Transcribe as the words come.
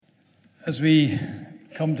As we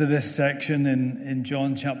come to this section in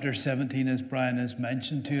John chapter 17, as Brian has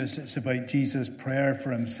mentioned to us, it's about Jesus' prayer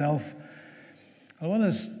for himself. I want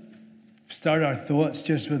to start our thoughts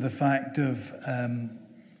just with the fact of,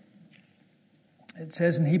 it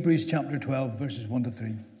says in Hebrews chapter 12, verses 1 to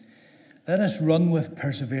 3, "Let us run with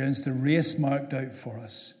perseverance the race marked out for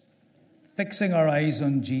us, fixing our eyes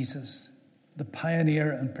on Jesus, the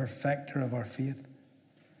pioneer and perfecter of our faith.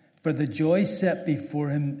 For the joy set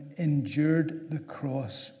before him endured the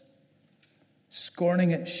cross,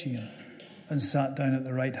 scorning its shame, and sat down at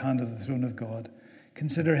the right hand of the throne of God.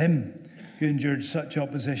 Consider him who endured such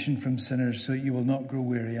opposition from sinners, so that you will not grow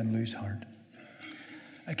weary and lose heart."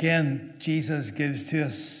 Again, Jesus gives to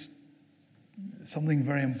us something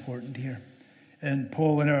very important here. And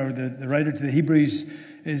Paul, the writer to the Hebrews,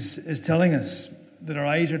 is telling us that our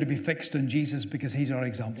eyes are to be fixed on Jesus because he's our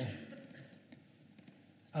example.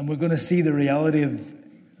 And we're going to see the reality of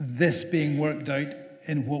this being worked out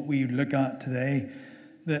in what we look at today,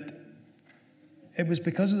 that it was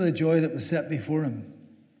because of the joy that was set before him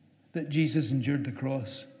that Jesus endured the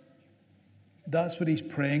cross. That's what he's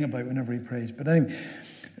praying about whenever he prays. But anyway,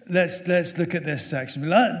 let's look at this section.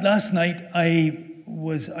 Last night I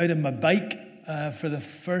was out on my bike for the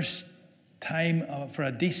first time for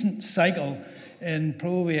a decent cycle in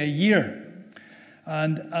probably a year.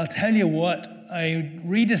 And I'll tell you what, I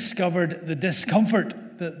rediscovered the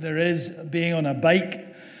discomfort that there is being on a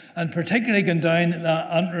bike, and particularly going down that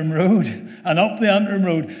Antrim Road and up the Antrim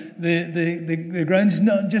Road. The ground's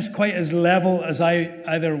not just quite as level as I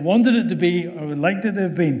either wanted it to be or would like it to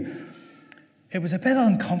have been. It was a bit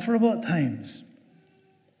uncomfortable at times.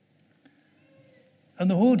 And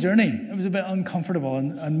the whole journey, it was a bit uncomfortable.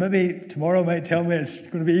 And maybe tomorrow might tell me it's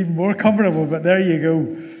going to be even more comfortable, but there you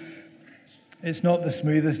go. It's not the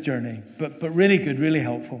smoothest journey, but really good, really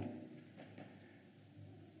helpful.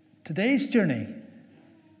 Today's journey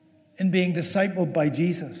in being discipled by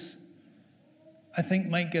Jesus, I think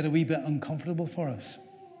might get a wee bit uncomfortable for us.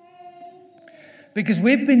 Because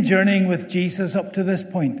we've been journeying with Jesus up to this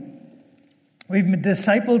point. We've been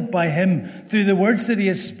discipled by him through the words that he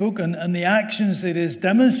has spoken and the actions that he has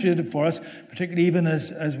demonstrated for us, particularly even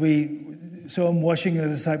as we saw him washing the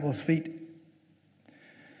disciples' feet.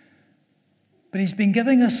 But he's been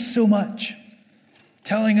giving us so much,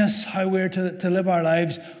 telling us how we're to live our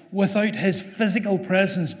lives without his physical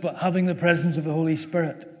presence, but having the presence of the Holy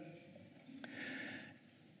Spirit.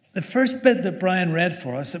 The first bit that Brian read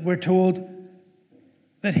for us, that we're told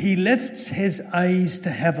that he lifts his eyes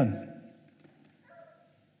to heaven.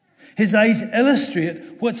 His eyes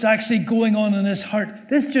illustrate what's actually going on in his heart.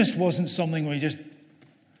 This just wasn't something where he just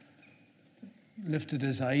lifted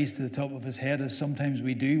his eyes to the top of his head, as sometimes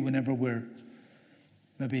we do whenever we're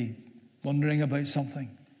maybe wondering about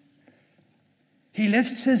something. He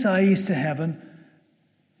lifts his eyes to heaven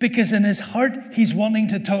because in his heart he's wanting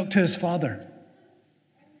to talk to his Father.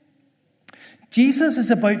 Jesus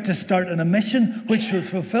is about to start on a mission which will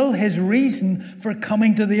fulfill his reason for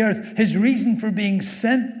coming to the earth, his reason for being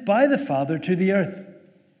sent by the Father to the earth.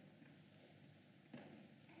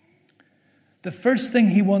 The first thing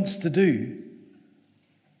he wants to do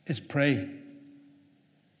is pray.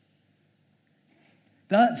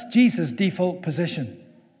 That's Jesus' default position.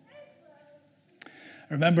 I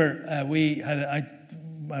remember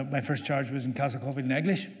my first charge was in Castlecoffey in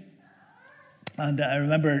English, and I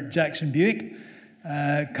remember Jackson Buick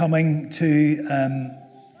coming to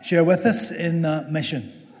share with us in that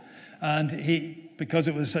mission. And because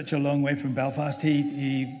it was such a long way from Belfast,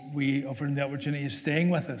 we offered him the opportunity of staying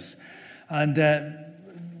with us. And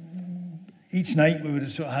each night we would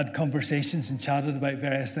have sort of had conversations and chatted about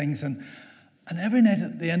various things. And every night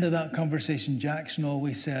at the end of that conversation, Jackson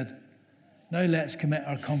always said, "Now let's commit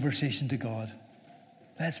our conversation to God.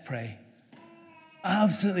 Let's pray."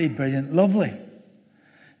 Absolutely brilliant. Lovely.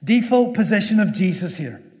 Default position of Jesus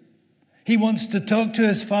here. He wants to talk to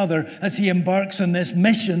his Father as he embarks on this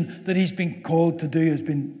mission that he's been called to do, has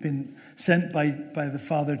been sent by the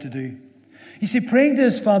Father to do. You see, praying to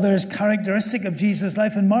his Father is characteristic of Jesus'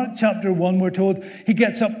 life. In Mark chapter 1, we're told he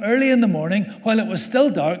gets up early in the morning while it was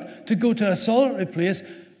still dark to go to a solitary place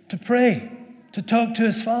to pray, to talk to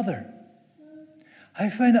his Father. I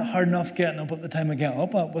find it hard enough getting up at the time I get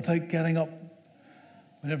up without getting up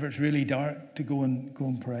whenever it's really dark to go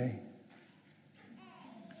and pray.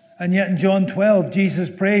 And yet in John 12,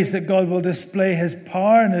 Jesus prays that God will display his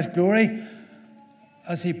power and his glory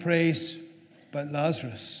as he prays about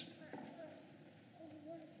Lazarus.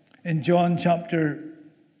 In John chapter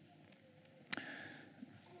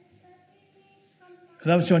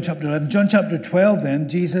 11. John chapter 12 then,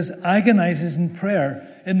 Jesus agonizes in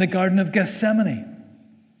prayer in the Garden of Gethsemane.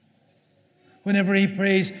 Whenever he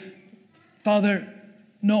prays, Father,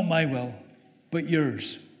 not my will, but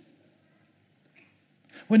yours.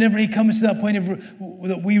 Whenever he comes to that point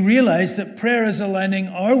that we realize that prayer is aligning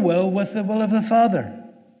our will with the will of the Father.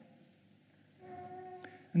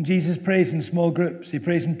 And Jesus prays in small groups. He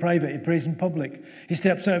prays in private. He prays in public. He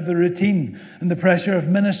steps out of the routine and the pressure of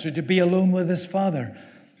ministry to be alone with his Father.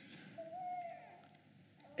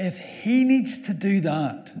 If he needs to do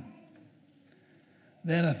that,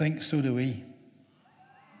 then I think so do we.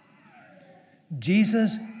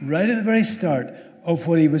 Jesus, right at the very start of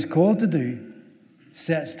what he was called to do,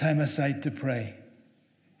 sets time aside to pray.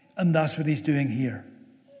 And that's what he's doing here.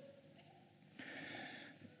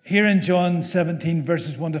 Here in John 17,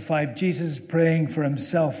 verses 1 to 5, Jesus is praying for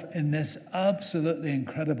himself in this absolutely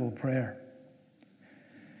incredible prayer.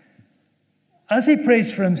 As he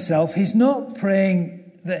prays for himself, he's not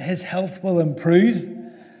praying that his health will improve,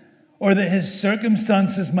 or that his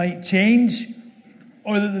circumstances might change,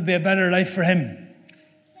 or that there'll be a better life for him.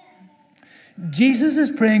 Jesus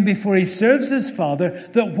is praying before he serves his Father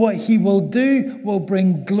that what he will do will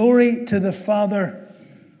bring glory to the Father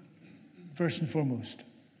first and foremost.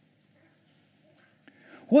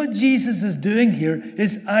 What Jesus is doing here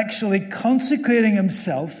is actually consecrating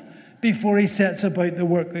himself before he sets about the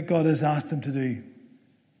work that God has asked him to do.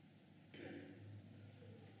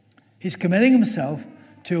 He's committing himself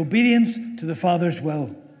to obedience to the Father's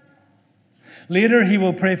will. Later, he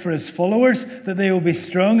will pray for his followers that they will be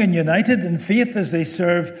strong and united in faith as they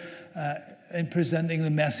serve in presenting the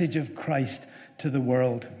message of Christ to the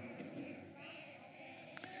world.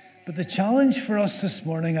 But the challenge for us this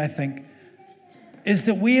morning, I think, is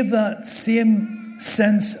that we have that same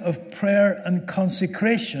sense of prayer and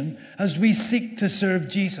consecration as we seek to serve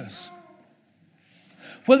Jesus.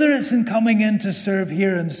 Whether it's in coming in to serve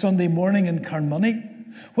here on Sunday morning in Carnmoney,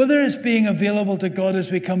 whether it's being available to God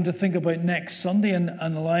as we come to think about next Sunday and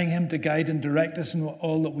allowing him to guide and direct us in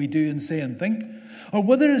all that we do and say and think, or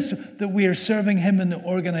whether it's that we are serving him in the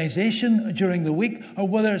organization during the week, or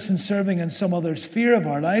whether it's in serving in some other sphere of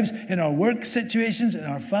our lives, in our work situations, in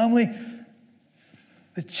our family,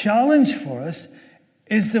 the challenge for us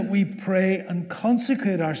is that we pray and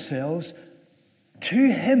consecrate ourselves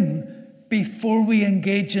to him before we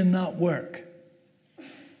engage in that work.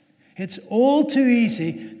 It's all too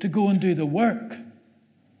easy to go and do the work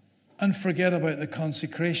and forget about the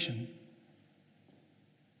consecration,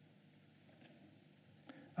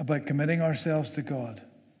 about committing ourselves to God,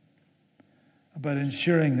 about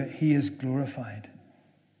ensuring that he is glorified.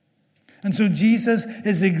 And so Jesus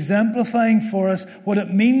is exemplifying for us what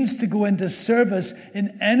it means to go into service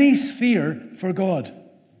in any sphere for God.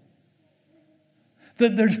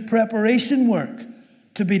 That there's preparation work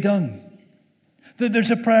to be done. That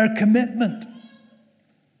there's a prior commitment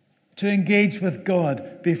to engage with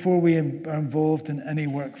God before we are involved in any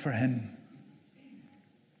work for him.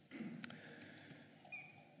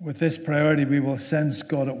 With this priority, we will sense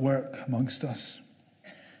God at work amongst us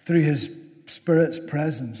through his Spirit's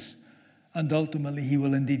presence. And ultimately, he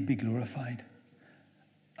will indeed be glorified.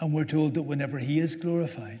 And we're told that whenever he is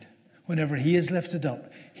glorified, whenever he is lifted up,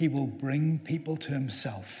 he will bring people to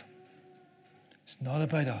himself. It's not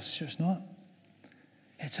about us, it's not.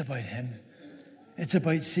 It's about him. It's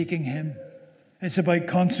about seeking him. It's about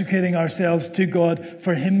consecrating ourselves to God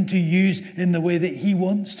for him to use in the way that he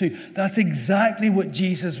wants to. That's exactly what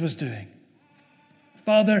Jesus was doing.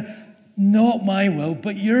 Father, not my will,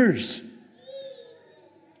 but yours.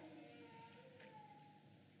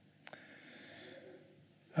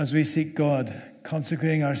 As we seek God,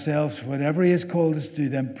 consecrating ourselves for whatever he has called us to do,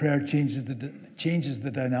 then prayer changes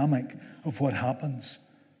the dynamic of what happens.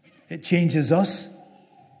 It changes us.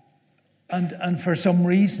 And for some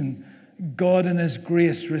reason, God in his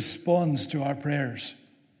grace responds to our prayers.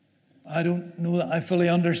 I don't know that I fully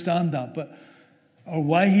understand that, or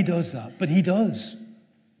why he does that, but he does.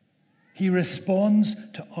 He responds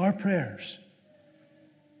to our prayers.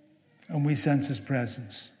 And we sense his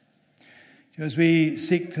presence. As we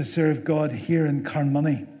seek to serve God here in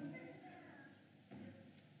Carnmoney,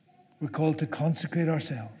 we're called to consecrate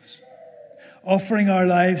ourselves, offering our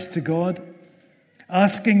lives to God,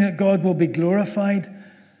 asking that God will be glorified,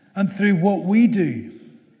 and through what we do,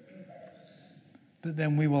 that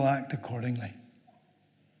then we will act accordingly.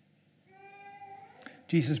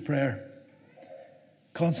 Jesus' prayer,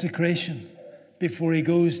 consecration before he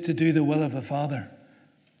goes to do the will of the Father,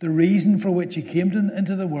 the reason for which he came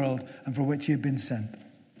into the world and for which he had been sent.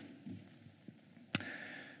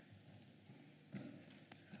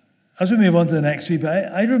 As we move on to the next week,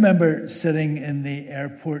 I remember sitting in the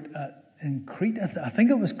airport in Crete. I think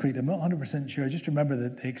it was Crete. I'm not 100% sure. I just remember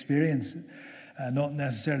the experience, not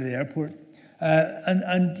necessarily the airport.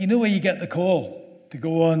 And you know where you get the call to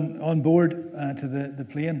go on board to the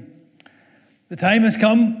plane. The time has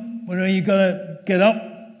come when you've got to get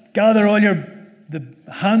up, gather all the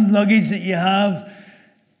hand luggage that you have,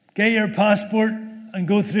 get your passport, and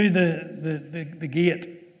go through the gate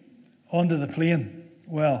onto the plane.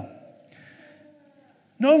 Well,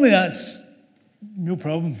 normally that's no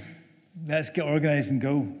problem. Let's get organised and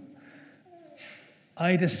go.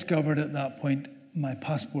 I discovered at that point my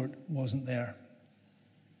passport wasn't there.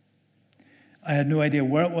 I had no idea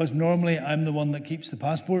where it was. Normally, I'm the one that keeps the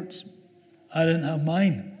passports. I didn't have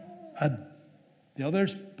mine. I had the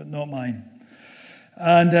others, but not mine.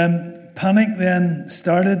 And panic then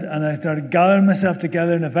started, and I started gathering myself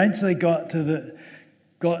together, and eventually got to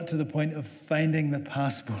the point of finding the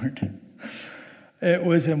passport. It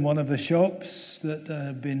was in one of the shops that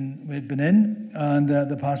we had been in, and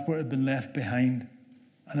the passport had been left behind.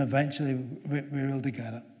 And eventually we were able to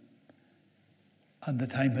get it. And the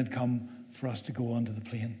time had come for us to go onto the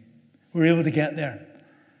plane. We were able to get there.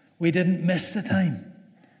 We didn't miss the time.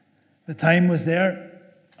 The time was there,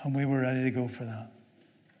 and we were ready to go for that.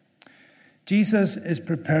 Jesus is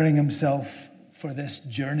preparing himself for this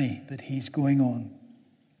journey that he's going on.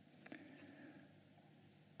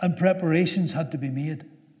 And preparations had to be made.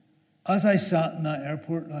 As I sat in that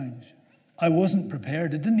airport lounge, I wasn't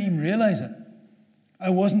prepared. I didn't even realize it. I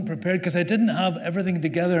wasn't prepared because I didn't have everything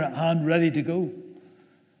together at hand, ready to go.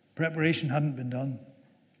 Preparation hadn't been done.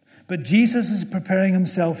 But Jesus is preparing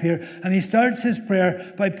himself here, and he starts his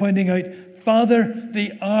prayer by pointing out, Father,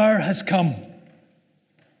 the hour has come.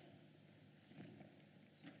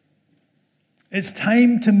 It's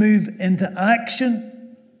time to move into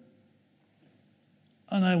action,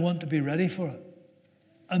 and I want to be ready for it.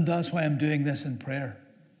 And that's why I'm doing this in prayer.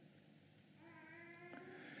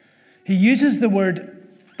 He uses the word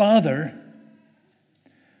Father,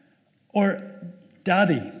 or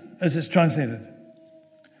Daddy, as it's translated.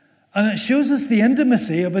 And it shows us the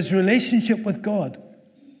intimacy of his relationship with God,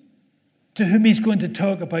 to whom he's going to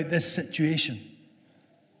talk about this situation.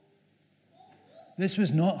 This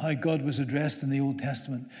was not how God was addressed in the Old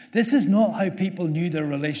Testament. This is not how people knew their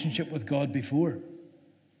relationship with God before.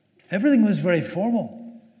 Everything was very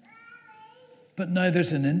formal. But now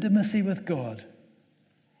there's an intimacy with God,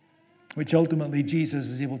 which ultimately Jesus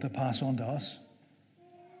is able to pass on to us.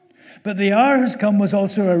 But the hour has come was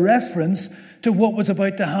also a reference to what was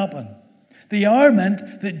about to happen. The hour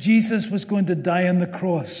meant that Jesus was going to die on the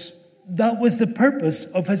cross. That was the purpose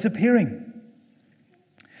of his appearing.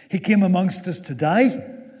 He came amongst us to die,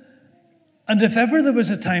 and if ever there was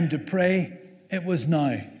a time to pray, it was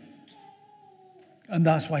now. And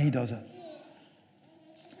that's why he does it.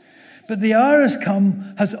 But the hour has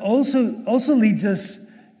come has also leads us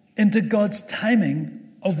into God's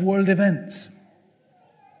timing of world events.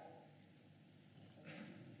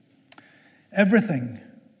 Everything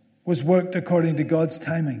was worked according to God's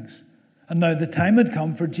timings. And now the time had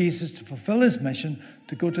come for Jesus to fulfill his mission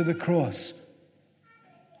to go to the cross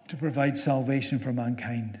to provide salvation for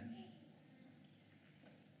mankind.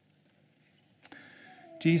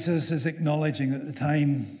 Jesus is acknowledging that the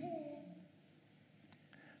time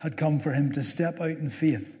had come for him to step out in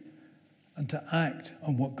faith and to act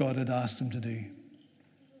on what God had asked him to do.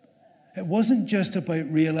 It wasn't just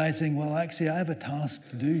about realizing, well, actually, I have a task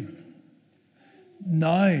to do.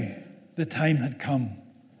 Now the time had come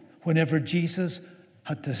whenever Jesus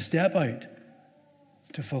had to step out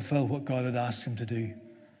to fulfill what God had asked him to do.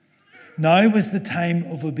 Now was the time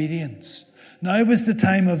of obedience. Now was the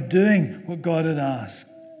time of doing what God had asked.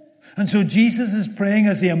 And so Jesus is praying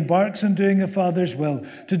as he embarks on doing the Father's will.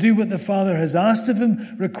 To do what the Father has asked of him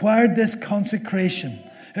required this consecration.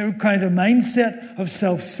 It required a mindset of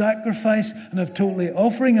self-sacrifice and of totally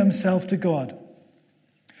offering himself to God.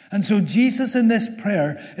 And so Jesus in this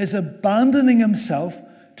prayer is abandoning himself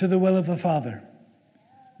to the will of the Father.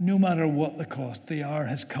 No matter what the cost, the hour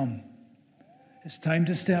has come. It's time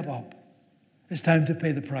to step up. It's time to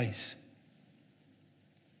pay the price.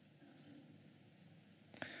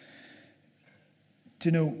 Do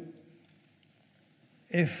you know,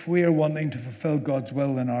 if we are wanting to fulfill God's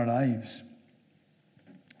will in our lives,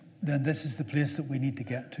 then this is the place that we need to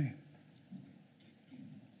get to.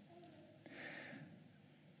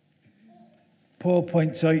 Paul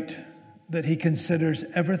points out that he considers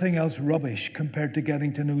everything else rubbish compared to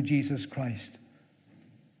getting to know Jesus Christ.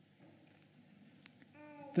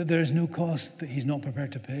 That there is no cost that he's not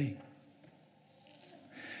prepared to pay.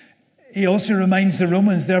 He also reminds the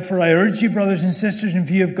Romans, therefore I urge you, brothers and sisters, in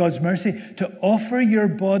view of God's mercy, to offer your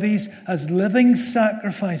bodies as living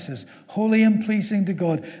sacrifices, holy and pleasing to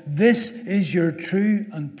God. This is your true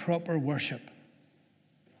and proper worship.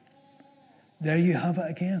 There you have it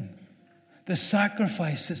again. The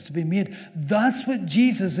sacrifice that's to be made. That's what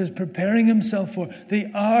Jesus is preparing himself for. The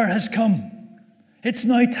hour has come. It's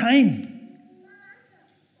now time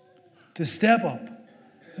to step up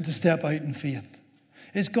and to step out in faith.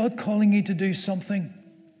 Is God calling you to do something?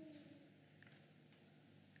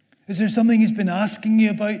 Is there something he's been asking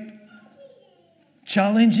you about?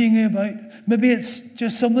 Challenging you about? Maybe it's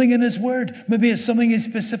just something in his word. Maybe it's something he's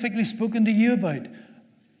specifically spoken to you about.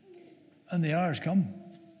 And the hour has come.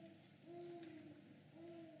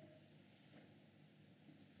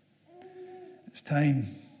 It's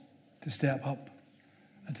time to step up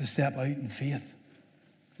and to step out in faith,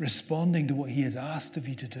 responding to what he has asked of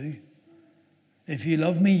you to do. If you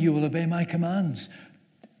love me, you will obey my commands.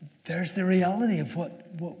 There's the reality of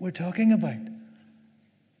what we're talking about.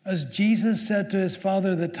 As Jesus said to his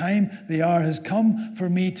Father, the hour has come for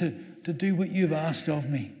me to do what you've asked of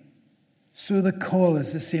me. So the call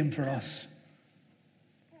is the same for us.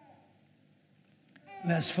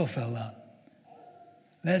 Let's fulfill that.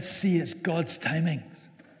 Let's see it's God's timings.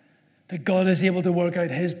 That God is able to work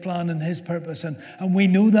out his plan and his purpose. And we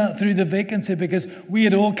know that through the vacancy, because we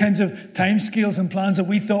had all kinds of timescales and plans that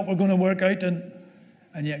we thought were going to work out.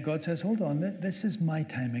 And yet God says, hold on, this is my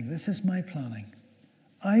timing. This is my planning.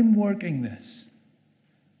 I'm working this.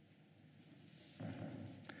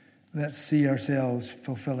 Let's see ourselves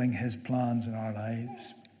fulfilling his plans in our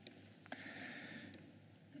lives.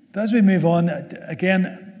 But as we move on,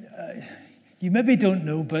 again, you maybe don't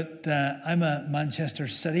know, but I'm a Manchester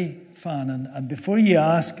City fan. And before you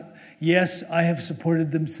ask, yes, I have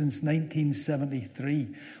supported them since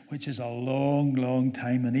 1973, which is a long, long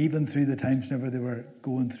time. And even through the times whenever they were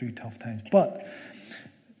going through tough times. But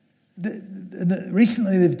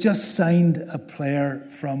recently they've just signed a player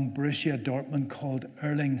from Borussia Dortmund called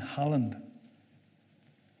Erling Haaland.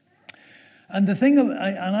 And the thing,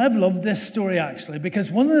 and I've loved this story actually, because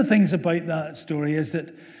one of the things about that story is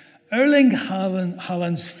that Erling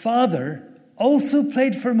Haaland's father also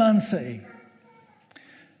played for Man City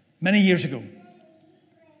many years ago.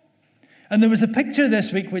 And there was a picture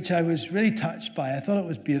this week which I was really touched by. I thought it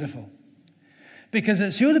was beautiful, because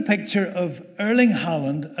it showed a picture of Erling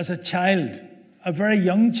Haaland as a child, a very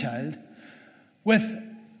young child, with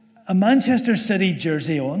a Manchester City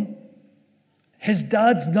jersey on, his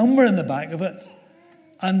dad's number in the back of it,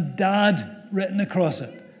 and Dad written across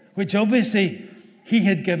it, which obviously he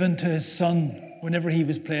had given to his son whenever he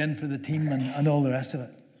was playing for the team and all the rest of it.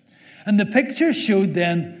 And the picture showed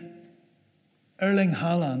then Erling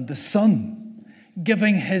Haaland, the son,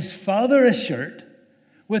 giving his father a shirt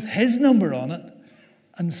with his number on it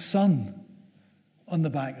and son on the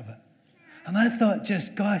back of it. And I thought,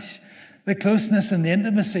 just gosh, the closeness and the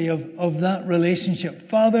intimacy of that relationship,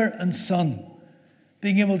 father and son,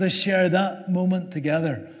 being able to share that moment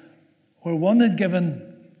together, where one had given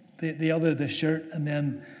the other the shirt and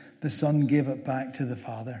then the son gave it back to the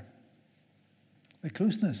father. The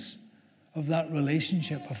closeness of that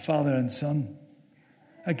relationship of father and son.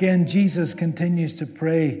 Again, Jesus continues to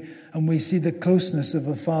pray, and we see the closeness of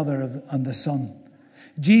the Father and the Son.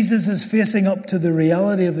 Jesus is facing up to the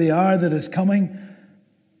reality of the hour that is coming,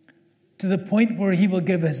 to the point where he will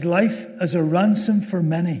give his life as a ransom for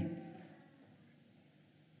many.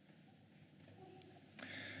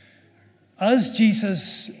 As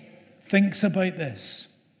Jesus thinks about this,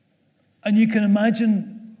 and you can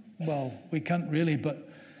imagine, well, we can't really, but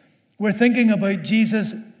we're thinking about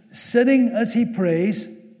Jesus sitting as he prays,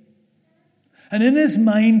 and in his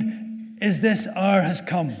mind is this hour has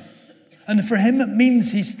come. And for him it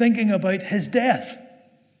means he's thinking about his death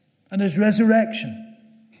and his resurrection.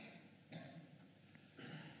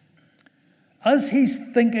 As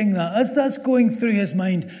he's thinking that, as that's going through his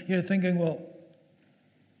mind, you're thinking, well,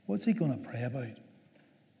 what's he going to pray about?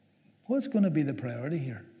 What's going to be the priority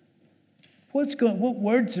here? What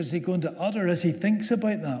words is he going to utter as he thinks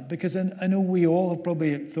about that? Because I know we all have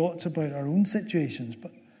probably thoughts about our own situations,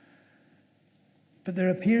 but there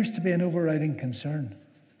appears to be an overriding concern,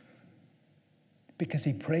 because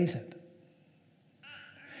he prays it.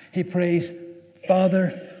 He prays,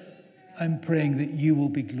 Father, I'm praying that you will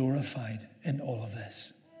be glorified in all of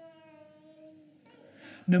this.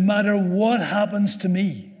 No matter what happens to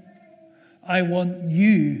me, I want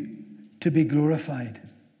you to be glorified.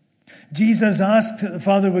 Jesus asks that the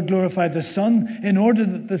Father would glorify the Son in order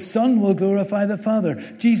that the Son will glorify the Father.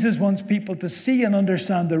 Jesus wants people to see and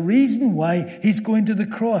understand the reason why he's going to the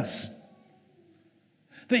cross.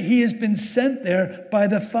 That he has been sent there by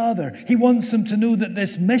the Father. He wants them to know that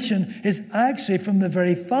this mission is actually from the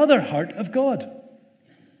very Father heart of God.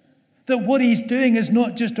 That what he's doing is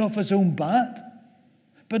not just off his own bat,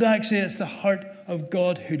 but actually it's the heart of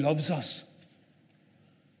God who loves us.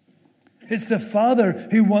 It's the Father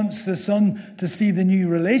who wants the Son to see the new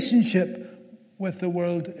relationship with the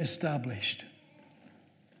world established.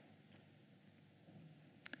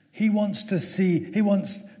 He wants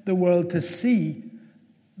the world to see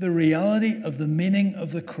the reality of the meaning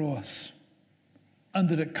of the cross, and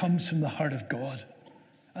that it comes from the heart of God,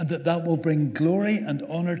 and that will bring glory and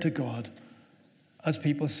honor to God as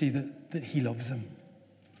people see that he loves them.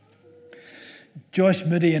 Josh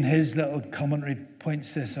Moody, in his little commentary,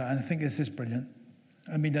 points this out, and I think this is brilliant.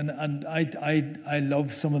 I mean, and I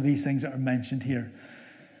love some of these things that are mentioned here.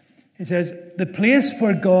 He says, the place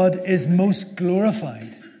where God is most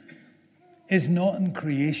glorified is not in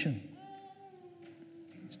creation.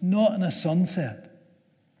 It's not in a sunset,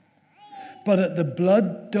 but at the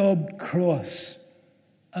blood-daubed cross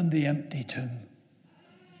and the empty tomb.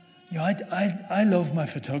 You know, I love my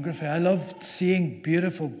photography. I love seeing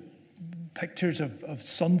beautiful pictures of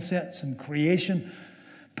sunsets and creation.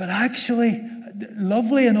 But actually,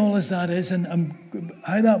 lovely and all as that is, and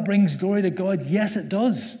how that brings glory to God, yes, it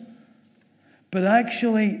does. But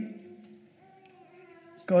actually,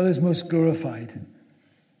 God is most glorified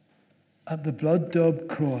at the blood-daubed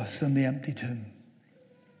cross and the empty tomb.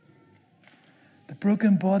 The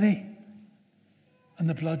broken body and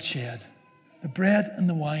the bloodshed, the bread and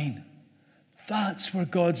the wine, that's where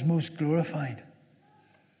God's most glorified.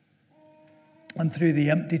 And through the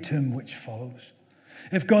empty tomb which follows.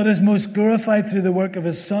 If God is most glorified through the work of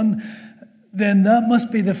his Son, then that must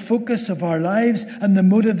be the focus of our lives and the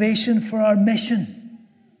motivation for our mission.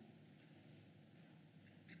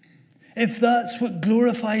 If that's what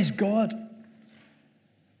glorifies God,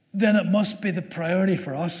 then it must be the priority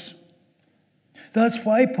for us. That's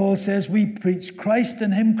why Paul says we preach Christ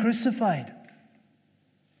and him crucified.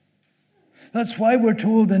 That's why we're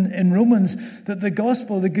told in Romans that the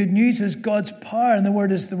gospel, the good news, is God's power. And the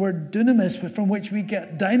word is the word dunamis, from which we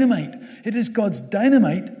get dynamite. It is God's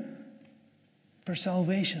dynamite for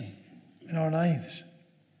salvation in our lives.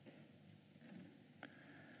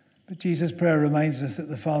 But Jesus' prayer reminds us that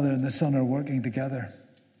the Father and the Son are working together.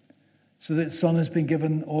 So that the Son has been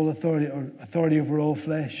given all authority, or authority over all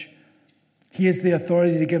flesh. He has the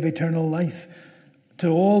authority to give eternal life to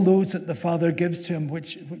all those that the Father gives to him,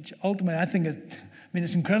 which ultimately I think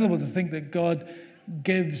it's incredible to think that God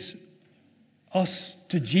gives us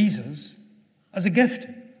to Jesus as a gift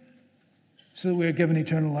so that we are given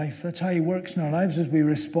eternal life. That's how he works in our lives as we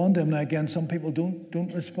respond to him. Now again, some people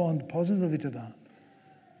don't respond positively to that.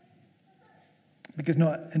 Because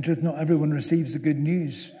not everyone receives the good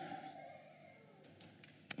news.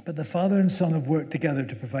 But the Father and Son have worked together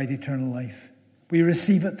to provide eternal life. We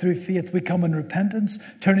receive it through faith. We come in repentance,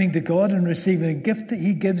 turning to God and receiving a gift that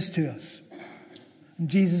he gives to us. And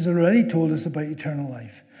Jesus already told us about eternal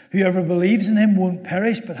life. Whoever believes in him won't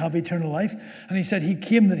perish but have eternal life. And he said he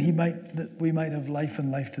came that we might have life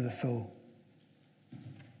and life to the full.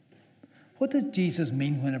 What did Jesus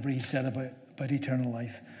mean whenever he said about eternal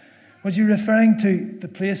life? Was he referring to the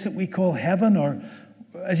place that we call heaven, or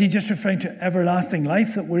is he just referring to everlasting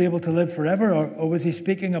life that we're able to live forever? Or was he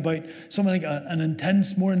speaking about something like an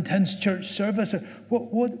more intense church service? Or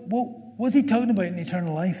what was he talking about in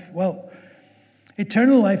eternal life? Well,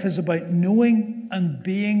 eternal life is about knowing and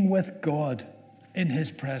being with God in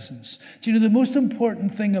his presence. Do you know, the most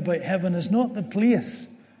important thing about heaven is not the place,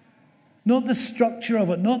 not the structure of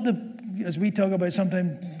it, not as we talk about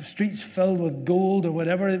sometimes, streets filled with gold or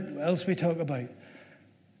whatever else we talk about.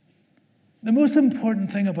 The most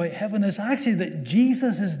important thing about heaven is actually that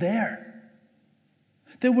Jesus is there.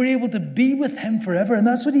 That we're able to be with him forever. And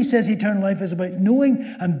that's what he says eternal life is about, knowing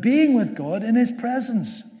and being with God in his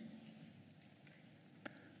presence.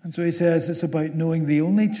 And so he says it's about knowing the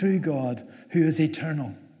only true God who is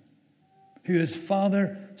eternal, who is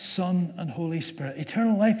Father, Son, and Holy Spirit.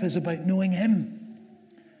 Eternal life is about knowing him.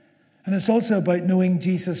 And it's also about knowing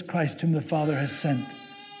Jesus Christ, whom the Father has sent.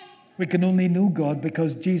 We can only know God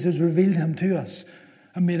because Jesus revealed him to us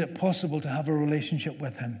and made it possible to have a relationship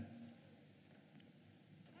with him.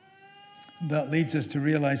 And that leads us to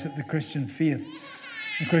realize that the Christian faith,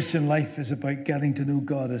 the Christian life, is about getting to know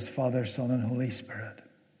God as Father, Son, and Holy Spirit.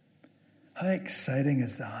 How exciting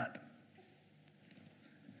is that?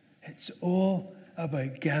 It's all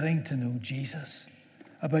about getting to know Jesus,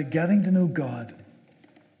 about getting to know God.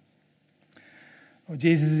 Well,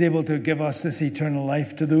 Jesus is able to give us this eternal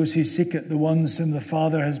life to those who seek it, the ones whom the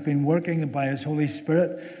Father has been working by his Holy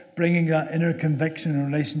Spirit, bringing that inner conviction in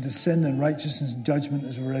relation to sin and righteousness and judgment,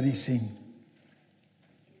 as we've already seen.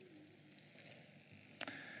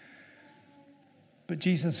 But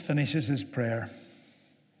Jesus finishes his prayer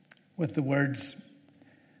with the words,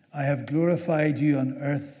 I have glorified you on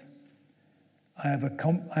earth.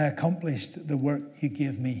 I accomplished the work you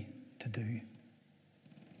gave me to do.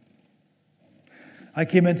 I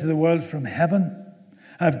came into the world from heaven.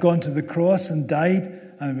 I've gone to the cross and died,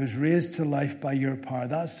 and I was raised to life by your power.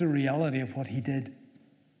 That's the reality of what he did.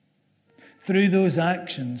 Through those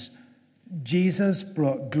actions, Jesus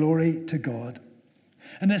brought glory to God.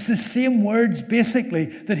 And it's the same words, basically,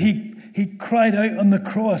 that he cried out on the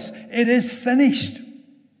cross. It is finished.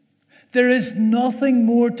 There is nothing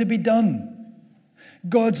more to be done.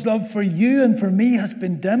 God's love for you and for me has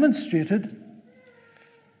been demonstrated.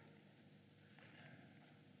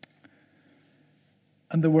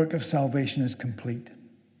 And the work of salvation is complete.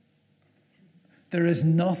 There is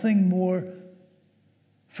nothing more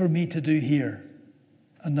for me to do here.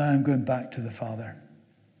 And now I'm going back to the Father.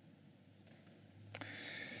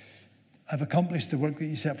 I've accomplished the work that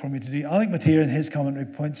you set for me to do. Alec Motyer in his commentary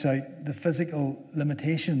points out the physical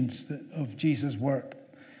limitations of Jesus' work.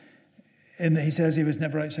 In that he says he was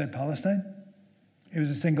never outside Palestine. He was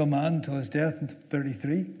a single man until his death in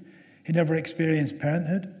 33. He never experienced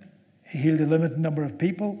parenthood. He healed a limited number of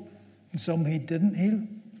people, and some he didn't heal.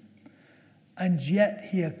 And yet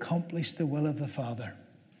he accomplished the will of the Father.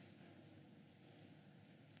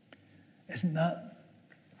 Isn't that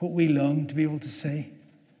what we long to be able to say?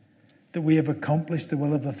 That we have accomplished the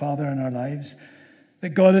will of the Father in our lives? That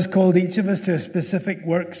God has called each of us to a specific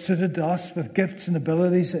work suited to us with gifts and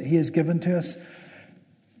abilities that he has given to us.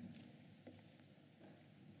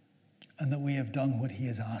 And that we have done what he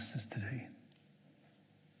has asked us to do.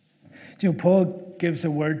 Do you know, Paul gives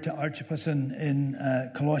a word to Archippus in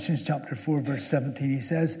Colossians chapter 4, verse 17. He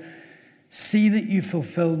says, see that you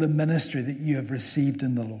fulfill the ministry that you have received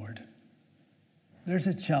in the Lord. There's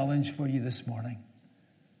a challenge for you this morning.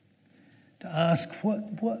 To ask,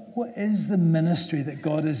 what is the ministry that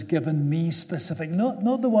God has given me specific?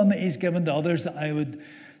 Not the one that he's given to others that I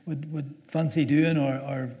would fancy doing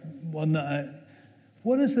or one that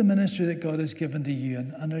what is the ministry that God has given to you,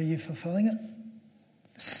 and are you fulfilling it?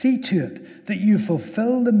 See to it that you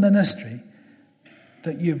fulfill the ministry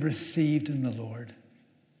that you've received in the Lord.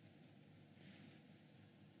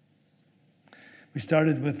 We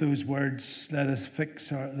started with those words, let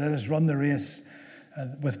us run the race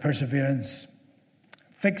with perseverance,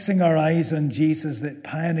 fixing our eyes on Jesus, the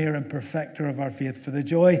pioneer and perfecter of our faith. For the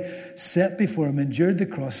joy set before him, endured the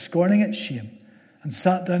cross, scorning its shame, and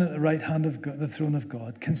sat down at the right hand of God, the throne of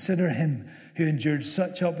God. Consider him who endured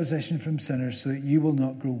such opposition from sinners, so that you will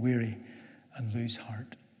not grow weary and lose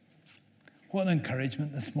heart. What an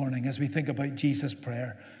encouragement this morning as we think about Jesus'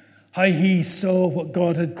 prayer. How he saw what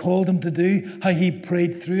God had called him to do, how he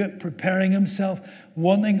prayed through it, preparing himself,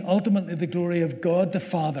 wanting ultimately the glory of God the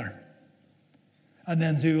Father. And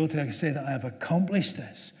then to be able to say that I have accomplished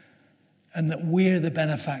this, and that we're the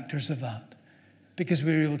benefactors of that, because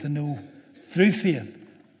we're able to know through faith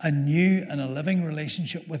a new and a living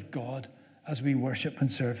relationship with God as we worship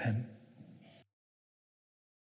and serve him.